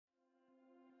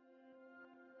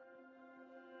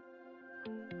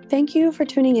Thank you for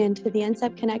tuning in to the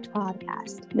NCEP Connect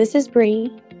podcast. This is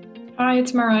Bree. Hi,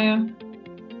 it's Mariah.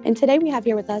 And today we have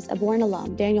here with us a Boren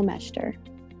alum, Daniel Mester.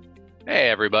 Hey,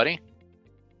 everybody.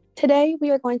 Today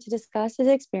we are going to discuss his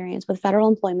experience with federal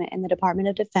employment in the Department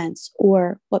of Defense,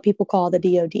 or what people call the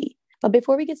DoD. But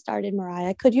before we get started,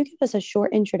 Mariah, could you give us a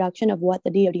short introduction of what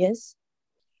the DoD is?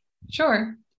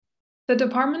 Sure. The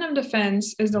Department of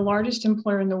Defense is the largest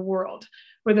employer in the world,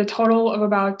 with a total of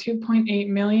about 2.8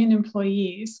 million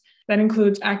employees. That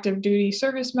includes active duty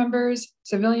service members,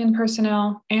 civilian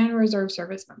personnel, and reserve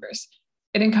service members.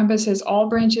 It encompasses all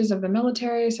branches of the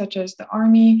military, such as the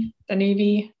Army, the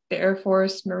Navy, the Air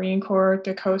Force, Marine Corps,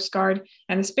 the Coast Guard,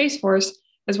 and the Space Force,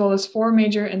 as well as 4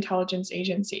 major intelligence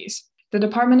agencies. The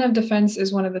Department of Defense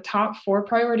is one of the top 4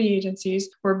 priority agencies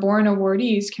where Boren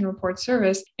awardees can report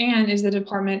service, and is the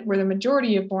department where the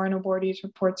majority of Boren awardees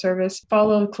report service,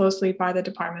 followed closely by the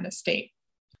Department of State.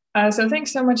 So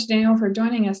thanks so much, Daniel, for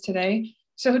joining us today.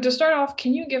 So to start off,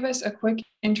 can you give us a quick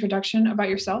introduction about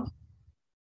yourself?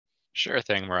 Sure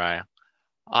thing, Mariah.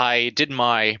 I did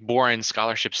my Boren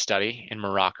scholarship study in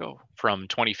Morocco from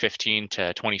 2015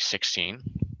 to 2016.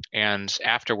 And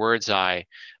afterwards, I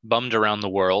bummed around the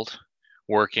world,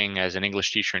 working as an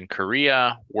English teacher in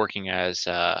Korea, working as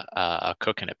a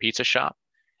cook in a pizza shop,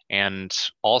 and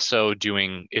also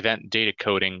doing event data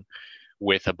coding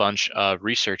with a bunch of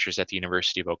researchers at the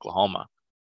University of Oklahoma.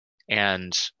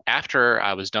 And after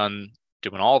I was done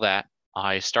doing all that,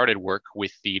 I started work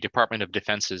with the Department of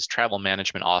Defense's Travel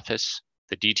Management Office,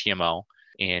 the DTMO,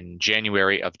 in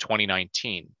January of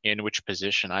 2019, in which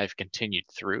position I've continued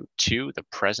through to the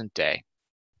present day.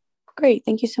 Great.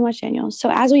 Thank you so much, Daniel. So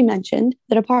as we mentioned,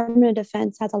 the Department of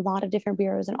Defense has a lot of different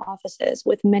bureaus and offices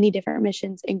with many different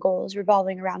missions and goals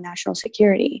revolving around national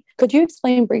security. Could you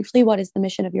explain briefly what is the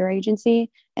mission of your agency,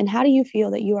 and how do you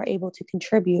feel that you are able to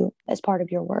contribute as part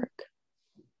of your work?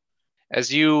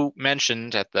 As you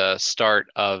mentioned at the start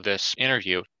of this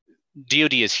interview,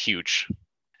 DoD is huge,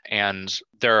 and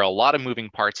there are a lot of moving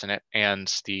parts in it,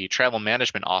 and the Travel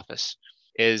Management Office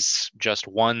is just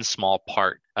one small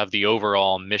part of the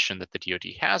overall mission that the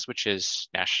DoD has, which is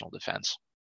national defense.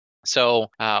 So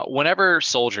whenever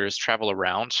soldiers travel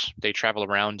around, they travel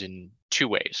around in 2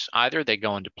 ways. Either they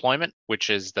go on deployment, which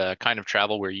is the kind of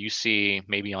travel where you see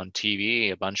maybe on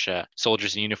TV a bunch of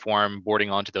soldiers in uniform boarding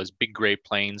onto those big gray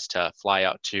planes to fly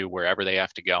out to wherever they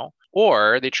have to go,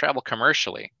 or they travel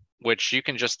commercially, which you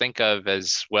can just think of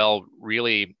as, well,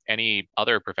 really any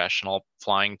other professional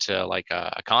flying to like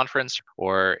a conference,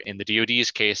 or in the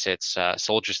DoD's case, it's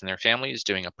soldiers and their families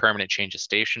doing a permanent change of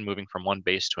station, moving from one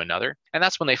base to another. And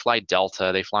that's when they fly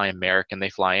Delta, they fly American, they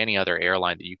fly any other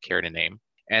airline that you care to name.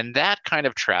 And that kind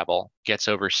of travel gets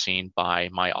overseen by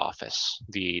my office,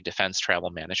 the Defense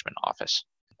Travel Management Office.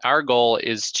 Our goal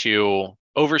is to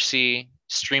oversee,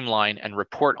 streamline, and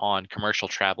report on commercial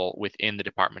travel within the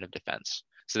Department of Defense.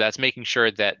 So that's making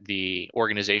sure that the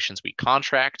organizations we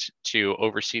contract to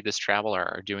oversee this travel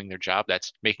are doing their job.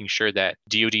 That's making sure that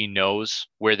DoD knows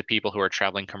where the people who are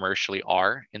traveling commercially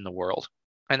are in the world.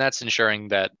 And that's ensuring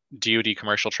that DoD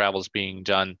commercial travel is being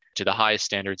done to the highest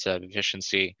standards of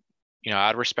efficiency,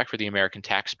 out of respect for the American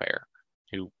taxpayer,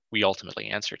 who we ultimately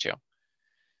answer to.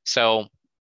 So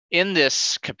in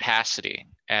this capacity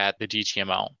at the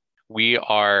DTMO, we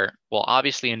are,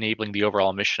 obviously enabling the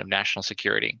overall mission of national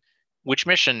security, which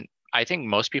mission I think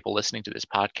most people listening to this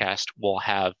podcast will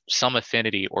have some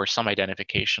affinity or some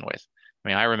identification with. I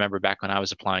mean, I remember back when I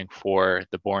was applying for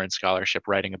the Boren Scholarship,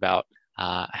 writing about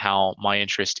how my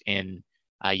interest in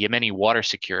Yemeni water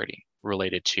security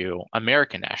related to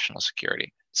American national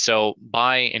security. So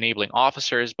by enabling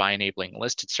officers, by enabling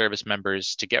enlisted service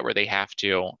members to get where they have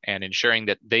to, and ensuring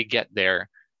that they get there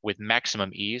with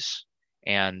maximum ease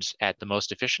and at the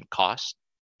most efficient cost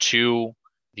to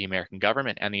the American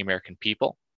government and the American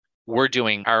people, we're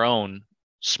doing our own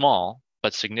small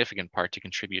but significant part to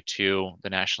contribute to the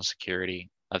national security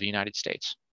of the United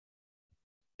States.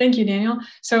 Thank you, Daniel.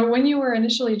 So when you were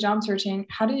initially job searching,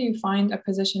 how did you find a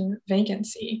position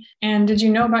vacancy? And did you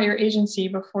know about your agency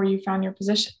before you found your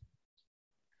position?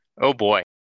 Oh boy.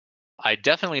 I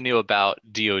definitely knew about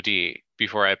DoD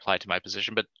before I applied to my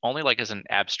position, but only like as an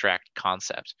abstract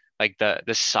concept. Like the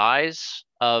size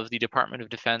of the Department of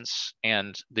Defense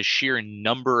and the sheer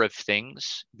number of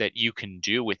things that you can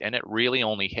do within it really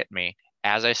only hit me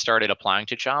as I started applying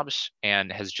to jobs,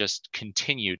 and has just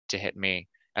continued to hit me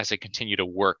as I continue to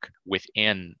work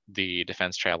within the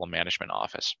Defense Travel Management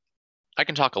Office. I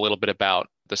can talk a little bit about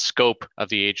the scope of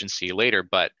the agency later,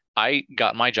 but I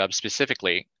got my job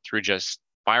specifically through just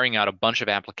firing out a bunch of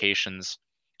applications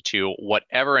to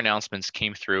whatever announcements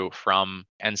came through from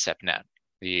NCEPnet.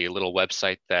 the little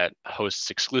website that hosts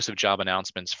exclusive job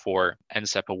announcements for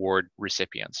NCEP award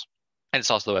recipients. And it's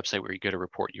also the website where you go to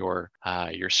report your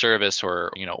service,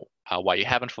 or why you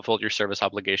haven't fulfilled your service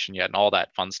obligation yet, and all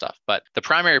that fun stuff. But the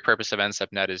primary purpose of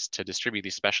NCEPnet is to distribute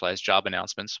these specialized job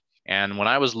announcements. And when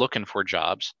I was looking for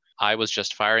jobs, I was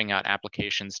just firing out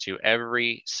applications to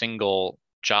every single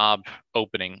job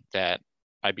opening that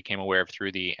I became aware of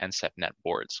through the NCEPnet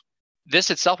boards. This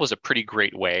itself was a pretty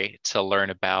great way to learn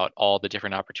about all the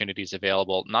different opportunities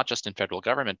available, not just in federal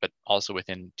government, but also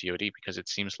within DoD, because it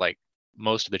seems like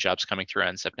most of the jobs coming through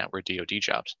NCEPnet were DoD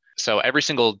jobs. So every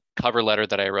single cover letter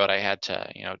that I wrote, I had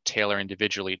to, tailor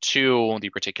individually to the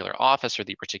particular office or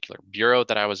the particular bureau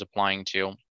that I was applying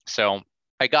to. So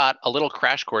I got a little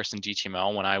crash course in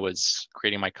DTML when I was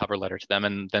creating my cover letter to them,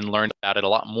 and then learned about it a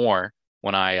lot more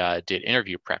when I did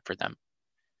interview prep for them.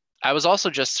 I was also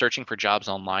just searching for jobs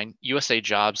online. USA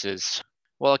Jobs is,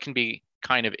 well, it can be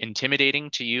kind of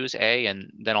intimidating to use, and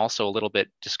then also a little bit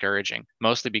discouraging,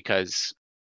 mostly because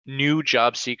new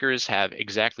job seekers have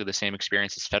exactly the same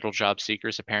experience as federal job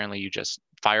seekers. Apparently, you just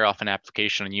fire off an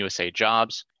application on USA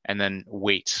Jobs and then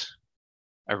wait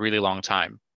a really long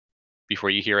time before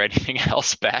you hear anything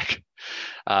else back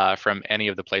from any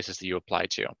of the places that you apply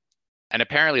to. And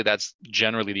apparently that's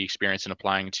generally the experience in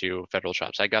applying to federal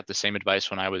jobs. I got the same advice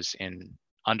when I was in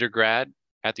undergrad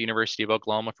at the University of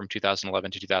Oklahoma from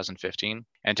 2011 to 2015.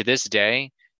 And to this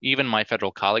day, even my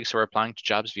federal colleagues who are applying to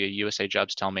jobs via USA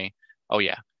Jobs tell me, oh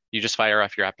yeah, you just fire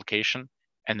off your application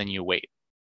and then you wait.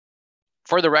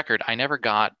 For the record, I never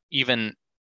got even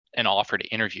an offer to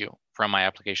interview from my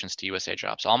applications to USA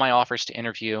Jobs. All my offers to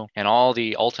interview and all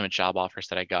the ultimate job offers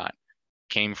that I got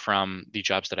came from the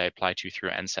jobs that I applied to through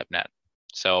NCEPnet.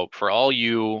 So for all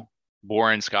you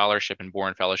Boren Scholarship and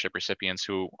Boren Fellowship recipients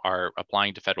who are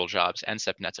applying to federal jobs,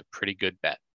 NCEPnet's a pretty good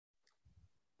bet.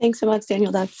 Thanks so much,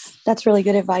 Daniel. That's really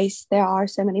good advice. There are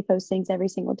so many postings every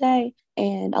single day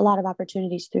and a lot of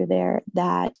opportunities through there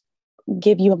that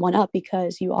give you a one up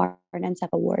because you are an NCEP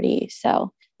awardee.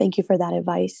 So thank you for that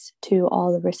advice to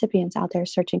all the recipients out there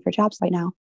searching for jobs right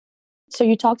now. So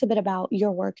you talked a bit about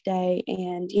your workday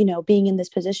and, being in this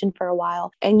position for a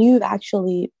while, and you've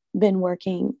actually been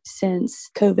working since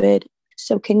COVID.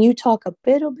 So can you talk a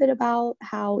little bit about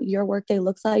how your workday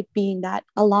looks like, being that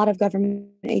a lot of government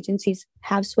agencies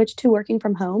have switched to working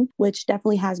from home, which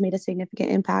definitely has made a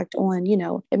significant impact on,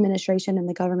 administration and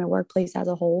the government workplace as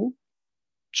a whole?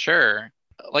 Sure.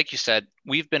 Like you said,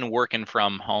 we've been working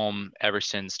from home ever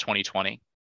since 2020.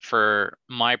 For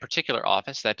my particular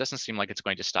office, that doesn't seem like it's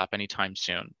going to stop anytime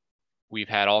soon. We've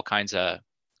had all kinds of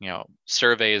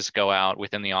surveys go out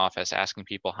within the office asking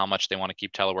people how much they want to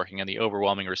keep teleworking, and the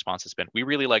overwhelming response has been, we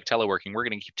really like teleworking, we're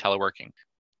going to keep teleworking.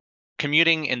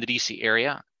 Commuting in the DC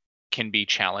area can be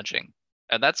challenging,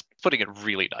 and that's putting it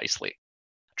really nicely.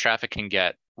 Traffic can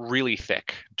get really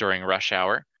thick during rush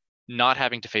hour. Not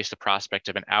having to face the prospect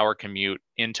of an hour commute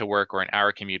into work or an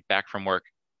hour commute back from work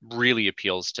really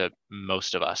appeals to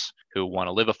most of us who want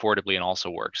to live affordably and also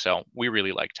work. So we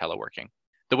really like teleworking.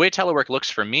 The way telework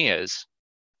looks for me is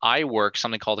I work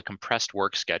something called a compressed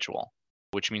work schedule,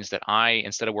 which means that I,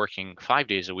 instead of working 5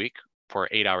 days a week for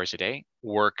 8 hours a day,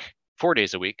 work 4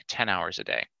 days a week, 10 hours a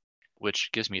day, which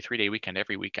gives me a 3-day weekend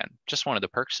every weekend. Just one of the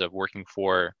perks of working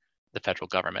for the federal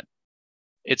government.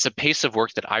 It's a pace of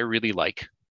work that I really like,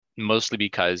 mostly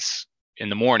because in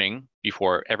the morning,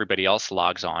 before everybody else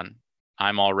logs on,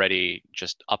 I'm already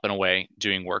just up and away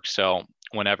doing work. So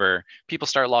whenever people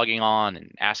start logging on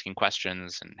and asking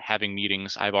questions and having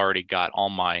meetings, I've already got all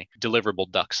my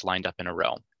deliverable ducks lined up in a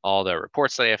row. All the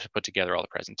reports that I have to put together, all the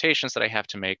presentations that I have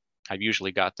to make, I've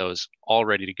usually got those all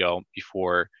ready to go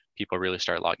before people really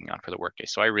start logging on for the workday.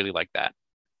 So I really like that.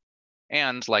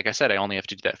 And like I said, I only have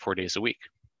to do that 4 days a week.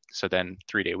 So then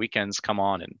 3-day weekends come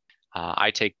on, and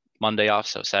I take Monday off.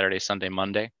 So Saturday, Sunday,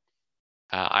 Monday.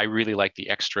 I really like the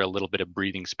extra little bit of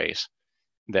breathing space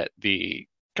that the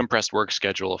compressed work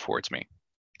schedule affords me.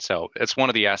 So it's one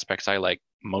of the aspects I like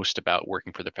most about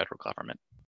working for the federal government.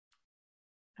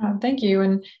 Thank you.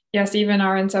 And yes, even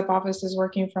our NCEP office is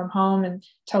working from home, and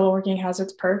teleworking has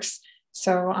its perks.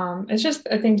 So it's just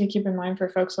a thing to keep in mind for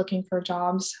folks looking for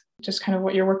jobs, just kind of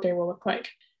what your workday will look like.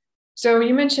 So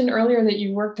you mentioned earlier that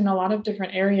you worked in a lot of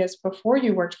different areas before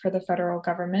you worked for the federal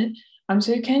government.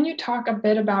 So can you talk a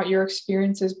bit about your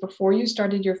experiences before you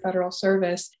started your federal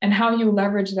service and how you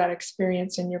leverage that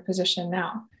experience in your position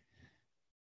now?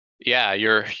 Yeah,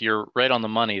 you're right on the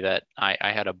money that I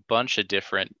had a bunch of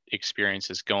different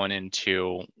experiences going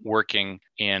into working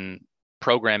in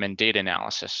program and data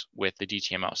analysis with the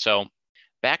DTMO. So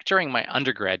back during my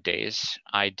undergrad days,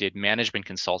 I did management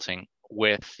consulting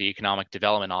with the Economic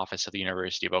Development Office of the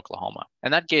University of Oklahoma.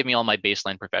 And that gave me all my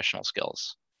baseline professional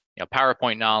skills.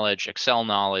 PowerPoint knowledge, Excel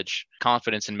knowledge,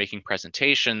 confidence in making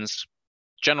presentations,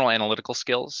 general analytical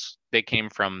skills. They came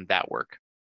from that work.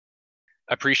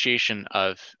 Appreciation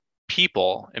of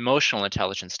people, emotional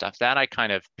intelligence stuff, that I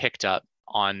kind of picked up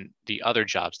on the other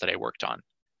jobs that I worked on.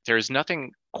 There's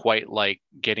nothing quite like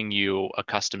getting you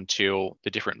accustomed to the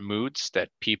different moods that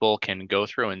people can go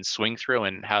through and swing through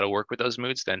and how to work with those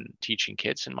moods than teaching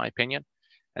kids, in my opinion.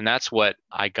 And that's what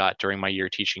I got during my year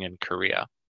teaching in Korea.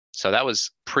 So that was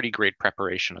pretty great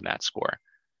preparation on that score,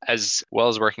 as well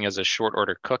as working as a short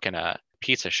order cook in a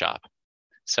pizza shop.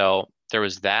 So there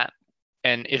was that.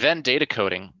 And event data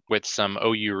coding with some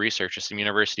OU researchers, some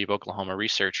University of Oklahoma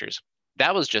researchers.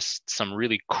 That was just some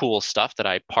really cool stuff that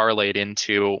I parlayed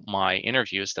into my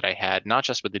interviews that I had, not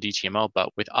just with the DTMO, but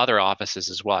with other offices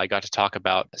as well. I got to talk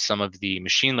about some of the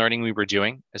machine learning we were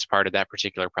doing as part of that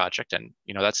particular project. And,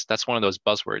 that's one of those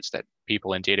buzzwords that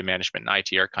people in data management and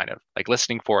IT are kind of like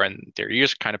listening for, and their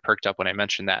ears kind of perked up when I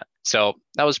mentioned that. So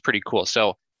that was pretty cool.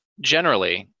 So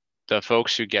generally, the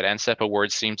folks who get NCEP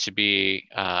awards seem to be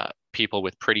people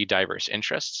with pretty diverse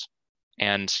interests.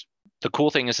 And the cool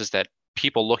thing is that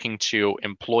people looking to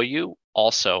employ you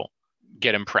also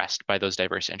get impressed by those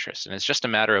diverse interests. And it's just a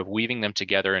matter of weaving them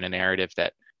together in a narrative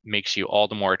that makes you all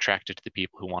the more attracted to the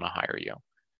people who want to hire you.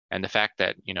 And the fact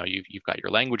that, you've got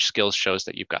your language skills shows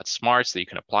that you've got smarts, that you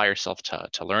can apply yourself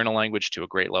to learn a language to a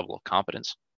great level of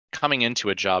competence. Coming into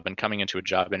a job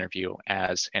interview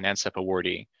as an NCEP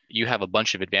awardee, you have a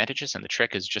bunch of advantages, and the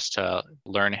trick is just to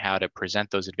learn how to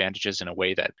present those advantages in a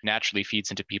way that naturally feeds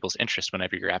into people's interest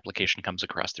whenever your application comes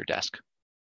across their desk.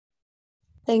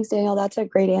 Thanks, Daniel. That's a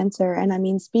great answer. And I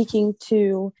mean, speaking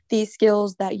to these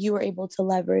skills that you were able to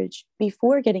leverage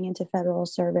before getting into federal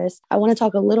service, I want to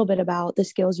talk a little bit about the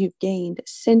skills you've gained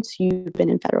since you've been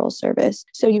in federal service.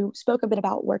 So you spoke a bit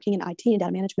about working in IT and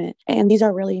data management, and these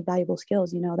are really valuable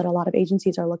skills, that a lot of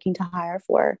agencies are looking to hire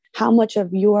for. How much of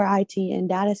your IT and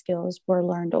data skills were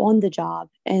learned on the job,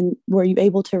 and were you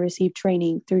able to receive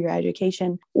training through your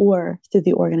education or through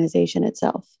the organization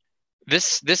itself?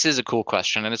 This is a cool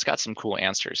question, and it's got some cool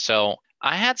answers. So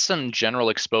I had some general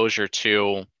exposure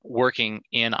to working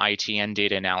in IT and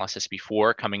data analysis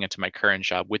before coming into my current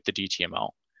job with the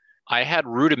DTMO. I had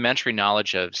rudimentary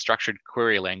knowledge of structured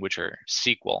query language, or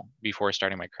SQL, before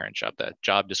starting my current job. The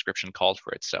job description called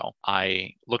for it. So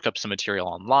I looked up some material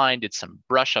online, did some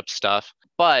brush up stuff,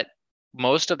 but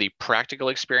most of the practical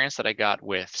experience that I got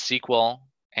with SQL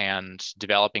and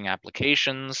developing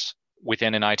applications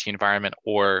within an IT environment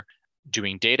or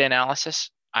doing data analysis,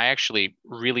 I actually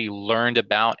really learned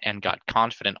about and got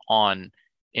confident on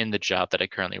in the job that I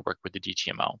currently work with the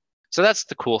DTMO. So that's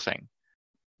the cool thing.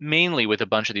 Mainly with a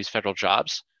bunch of these federal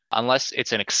jobs, unless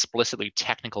it's an explicitly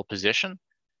technical position,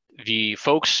 the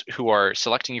folks who are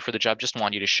selecting you for the job just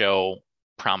want you to show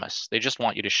promise. They just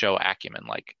want you to show acumen.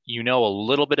 Like, a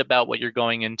little bit about what you're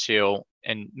going into.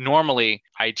 And normally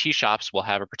IT shops will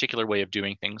have a particular way of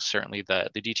doing things. Certainly the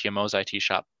DTMO's IT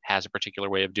shop has a particular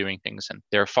way of doing things. And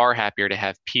they're far happier to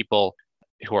have people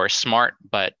who are smart,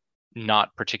 but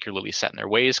not particularly set in their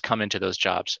ways, come into those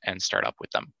jobs and start up with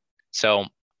them. So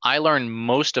I learned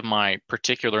most of my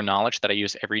particular knowledge that I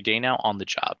use every day now on the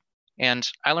job. And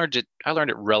I learned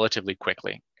it relatively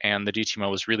quickly. And the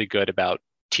DTMO was really good about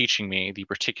teaching me the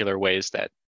particular ways that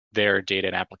their data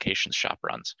and applications shop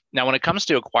runs. Now, when it comes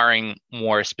to acquiring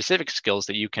more specific skills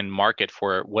that you can market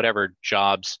for whatever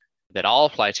jobs that I'll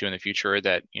apply to in the future, or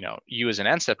that you as an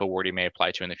NCEP awardee may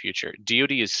apply to in the future,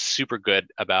 DoD is super good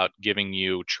about giving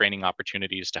you training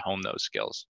opportunities to hone those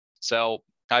skills. So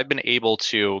I've been able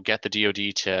to get the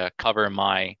DoD to cover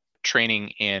my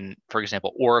training in, for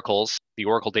example, the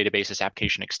Oracle Databases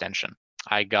Application Extension.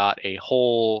 I got a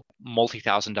whole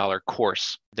multi-$1,000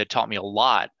 course that taught me a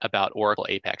lot about Oracle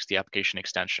Apex, the application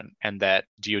extension, and that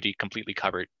DoD completely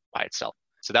covered by itself.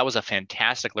 So that was a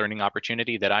fantastic learning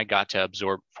opportunity that I got to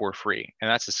absorb for free.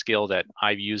 And that's a skill that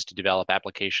I've used to develop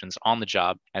applications on the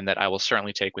job, and that I will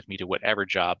certainly take with me to whatever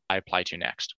job I apply to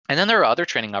next. And then there are other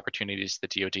training opportunities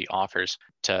that DoD offers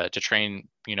to train,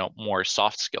 more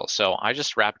soft skills. So I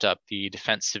just wrapped up the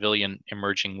Defense Civilian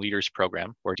Emerging Leaders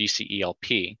Program, or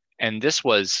DCELP. And this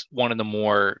was one of the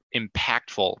more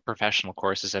impactful professional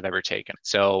courses I've ever taken.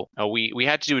 So we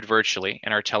had to do it virtually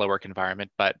in our telework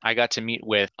environment, but I got to meet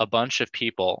with a bunch of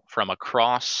people from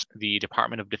across the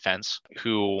Department of Defense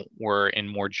who were in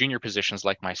more junior positions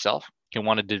like myself, who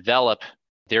want to develop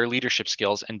their leadership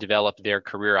skills and develop their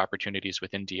career opportunities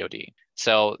within DoD.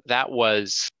 So that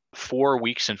was 4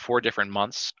 weeks and 4 different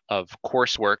months of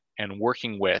coursework and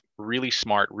working with really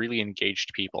smart, really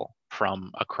engaged people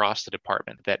from across the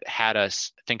department that had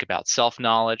us think about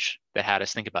self-knowledge, that had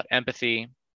us think about empathy,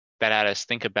 that had us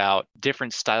think about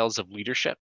different styles of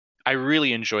leadership. I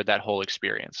really enjoyed that whole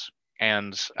experience.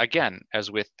 And again, as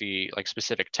with the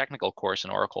specific technical course in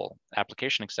Oracle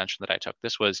application extension that I took,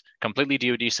 this was completely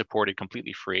DoD supported,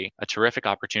 completely free, a terrific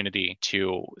opportunity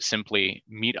to simply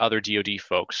meet other DoD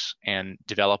folks and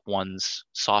develop one's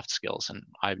soft skills. And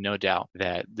I have no doubt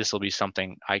that this will be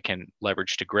something I can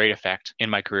leverage to great effect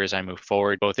in my career as I move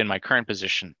forward, both in my current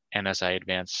position and as I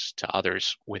advance to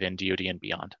others within DoD and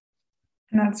beyond.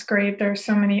 And that's great. There's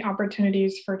so many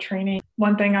opportunities for training.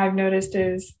 One thing I've noticed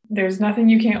is there's nothing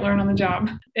you can't learn on the job.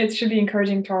 It should be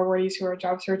encouraging to our awardees who are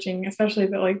job searching, especially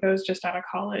those just out of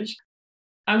college.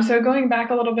 So going back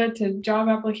a little bit to job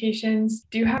applications,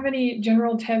 do you have any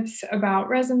general tips about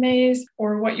resumes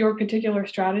or what your particular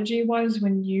strategy was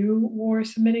when you were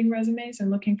submitting resumes and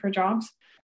looking for jobs?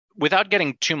 Without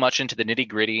getting too much into the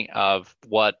nitty-gritty of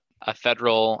what a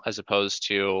federal as opposed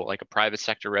to a private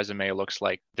sector resume looks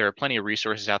like, there are plenty of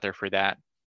resources out there for that.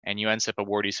 And UNCIP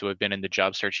awardees who have been in the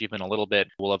job search even a little bit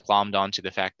will have glommed onto the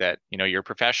fact that, your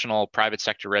professional private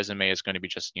sector resume is going to be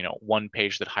just, one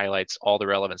page that highlights all the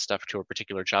relevant stuff to a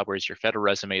particular job, whereas your federal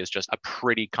resume is just a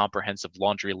pretty comprehensive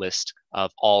laundry list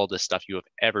of all the stuff you have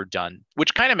ever done,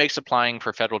 which kind of makes applying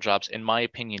for federal jobs, in my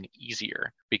opinion,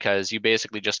 easier because you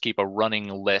basically just keep a running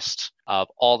list of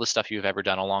all the stuff you've ever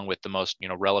done along with the most,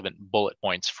 relevant bullet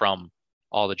points from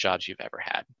all the jobs you've ever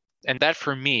had. And that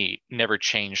for me never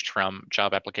changed from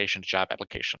job application to job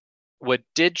application. What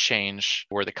did change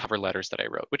were the cover letters that I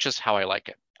wrote, which is how I like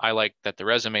it. I like that the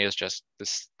resume is just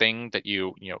this thing that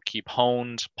you keep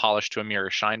honed, polished to a mirror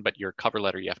shine, but your cover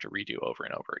letter you have to redo over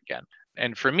and over again.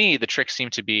 And for me, the trick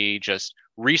seemed to be just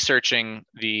researching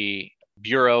the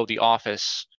bureau, the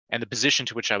office, and the position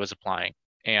to which I was applying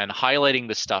and highlighting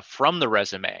the stuff from the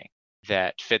resume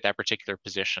that fit that particular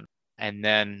position. And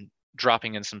then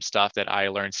dropping in some stuff that I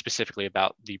learned specifically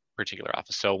about the particular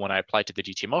office. So when I applied to the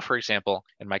DTMO, for example,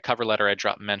 in my cover letter, I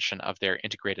dropped mention of their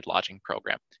integrated lodging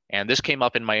program. And this came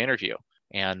up in my interview.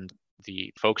 And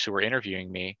the folks who were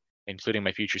interviewing me, including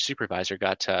my future supervisor,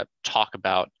 got to talk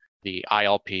about the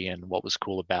ILP and what was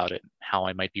cool about it, how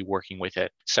I might be working with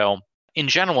it. So in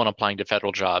general, when applying to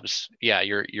federal jobs,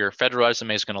 your federal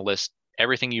resume is going to list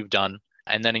everything you've done.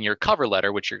 And then in your cover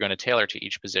letter, which you're going to tailor to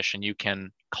each position, you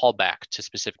can call back to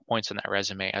specific points in that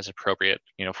resume as appropriate,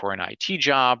 for an IT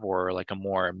job or a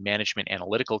more management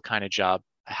analytical kind of job,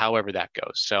 however that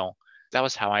goes. So that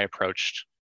was how I approached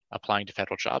applying to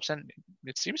federal jobs. And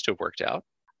it seems to have worked out.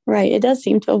 Right. It does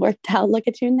seem to have worked out. Look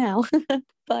at you now.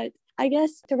 But I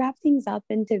guess to wrap things up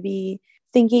and to be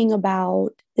thinking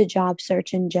about the job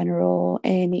search in general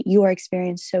and your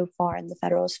experience so far in the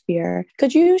federal sphere,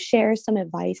 could you share some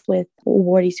advice with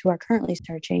awardees who are currently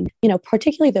searching,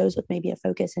 particularly those with maybe a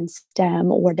focus in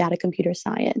STEM or data computer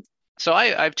science? So I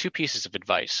have two pieces of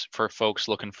advice for folks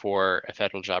looking for a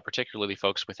federal job, particularly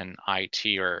folks with an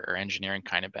IT or engineering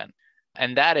kind of bent.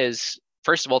 And that is,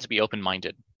 first of all, to be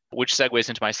open-minded, which segues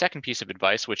into my second piece of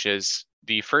advice, which is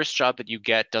the first job that you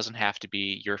get doesn't have to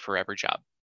be your forever job.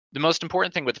 The most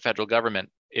important thing with the federal government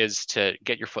is to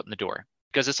get your foot in the door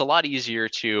because it's a lot easier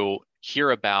to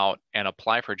hear about and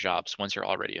apply for jobs once you're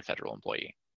already a federal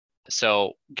employee.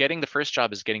 So getting the first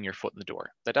job is getting your foot in the door.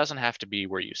 That doesn't have to be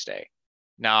where you stay.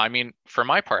 Now, I mean, for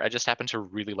my part, I just happen to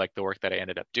really like the work that I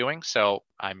ended up doing. So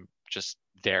I'm just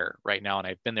there right now, and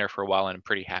I've been there for a while, and I'm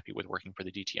pretty happy with working for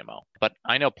the DTMO. But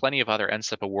I know plenty of other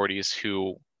NCIP awardees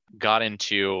who got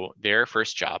into their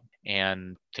first job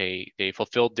and they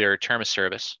fulfilled their term of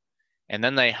service. And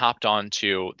then they hopped on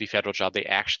to the federal job they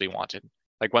actually wanted,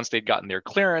 once they'd gotten their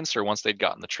clearance or once they'd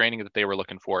gotten the training that they were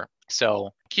looking for.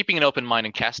 So keeping an open mind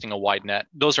and casting a wide net,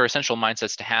 those are essential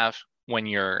mindsets to have when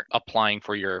you're applying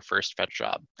for your first federal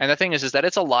job. And the thing is that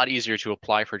it's a lot easier to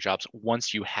apply for jobs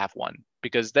once you have one,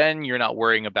 because then you're not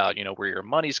worrying about, where your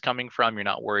money's coming from. You're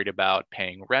not worried about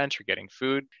paying rent or getting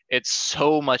food. It's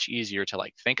so much easier to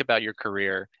think about your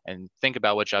career and think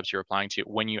about what jobs you're applying to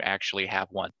when you actually have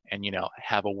one and,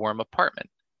 have a warm apartment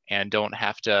and don't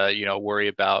have to, worry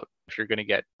about if you're going to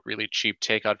get really cheap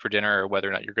takeout for dinner or whether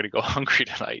or not you're going to go hungry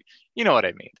tonight. You know what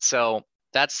I mean? So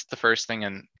that's the first thing.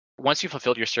 And once you've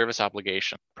fulfilled your service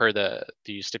obligation per the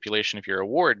stipulation of your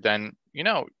award, then,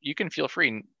 you can feel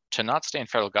free to not stay in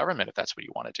federal government if that's what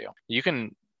you want to do. You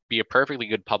can be a perfectly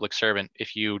good public servant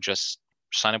if you just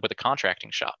sign up with a contracting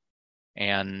shop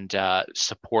and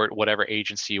support whatever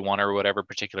agency you want or whatever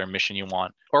particular mission you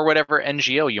want or whatever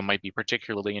NGO you might be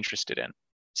particularly interested in.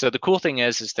 So the cool thing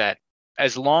is that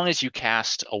as long as you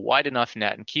cast a wide enough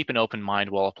net and keep an open mind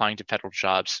while applying to federal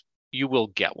jobs, you will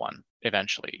get one.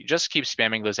 eventually. You just keep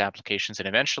spamming those applications and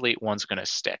eventually one's going to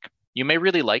stick. You may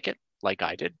really like it, like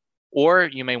I did, or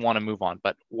you may want to move on.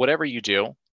 But whatever you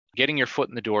do, getting your foot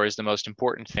in the door is the most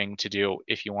important thing to do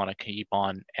if you want to keep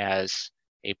on as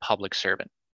a public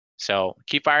servant. So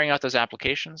keep firing out those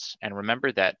applications, and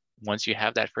remember that once you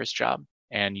have that first job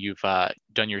and you've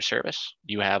done your service,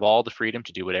 you have all the freedom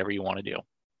to do whatever you want to do.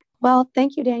 Well,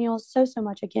 thank you, Daniel, so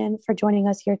much again for joining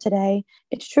us here today.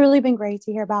 It's truly been great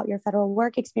to hear about your federal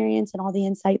work experience and all the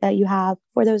insight that you have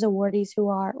for those awardees who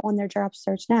are on their job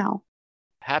search now.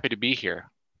 Happy to be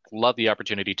here. Love the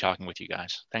opportunity talking with you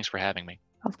guys. Thanks for having me.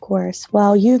 Of course.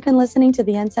 Well, you've been listening to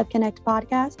the NCEP Connect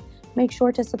podcast. Make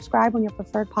sure to subscribe on your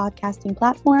preferred podcasting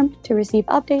platform to receive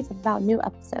updates about new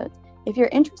episodes. If you're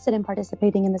interested in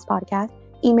participating in this podcast,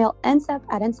 email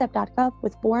ncep@ncep.gov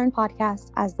with Boren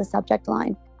Podcast as the subject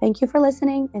line. Thank you for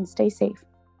listening and stay safe.